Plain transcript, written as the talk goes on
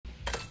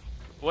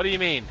What do you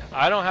mean?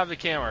 I don't have the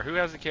camera. Who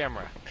has the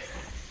camera?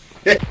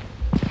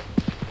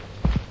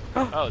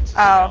 Oh, it's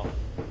Snell.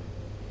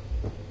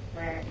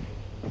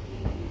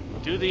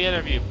 Do the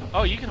interview.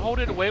 Oh, you can hold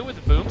it away with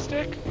a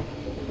boomstick?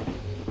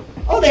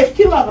 Oh, there's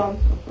two of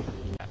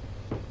them.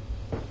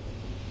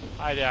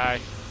 Hi, Di.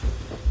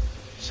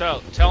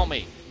 So, tell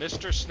me,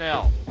 Mr.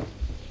 Snell.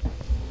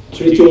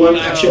 3, 2, 1,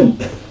 action.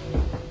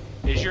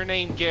 Is your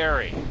name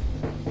Gary?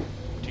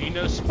 Do you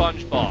know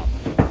Spongebob?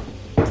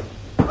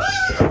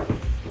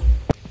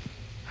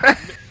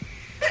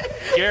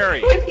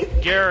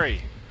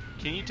 Gary,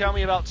 can you tell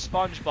me about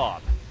Spongebob?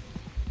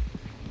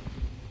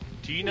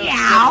 Do you know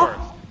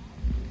Squidward?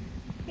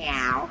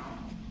 Meow.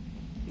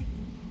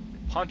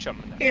 Punch him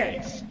in the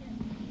Here. face.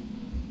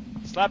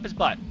 Slap his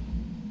butt.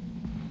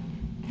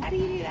 How do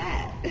you do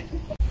that?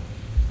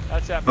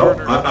 That's that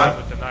murderer guy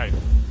with the knife.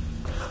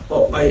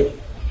 Oh, I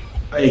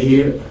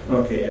hear.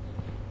 Okay.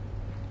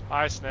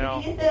 Hi,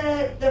 Snell. Did you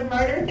get the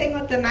murder thing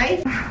with the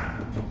knife?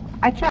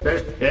 I tried.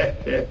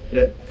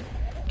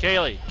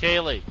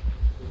 Kaylee,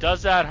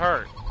 does that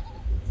hurt?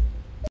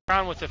 What's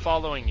wrong with it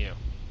following you?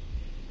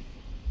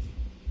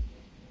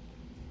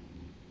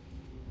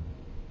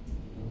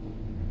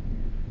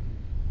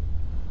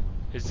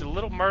 Is the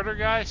little murder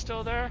guy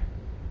still there?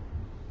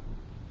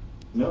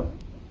 No.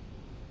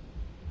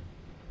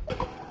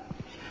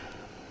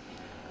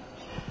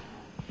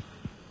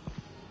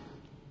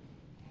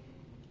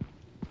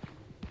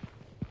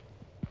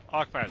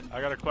 Ahmed,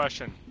 I got a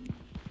question.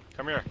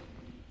 Come here.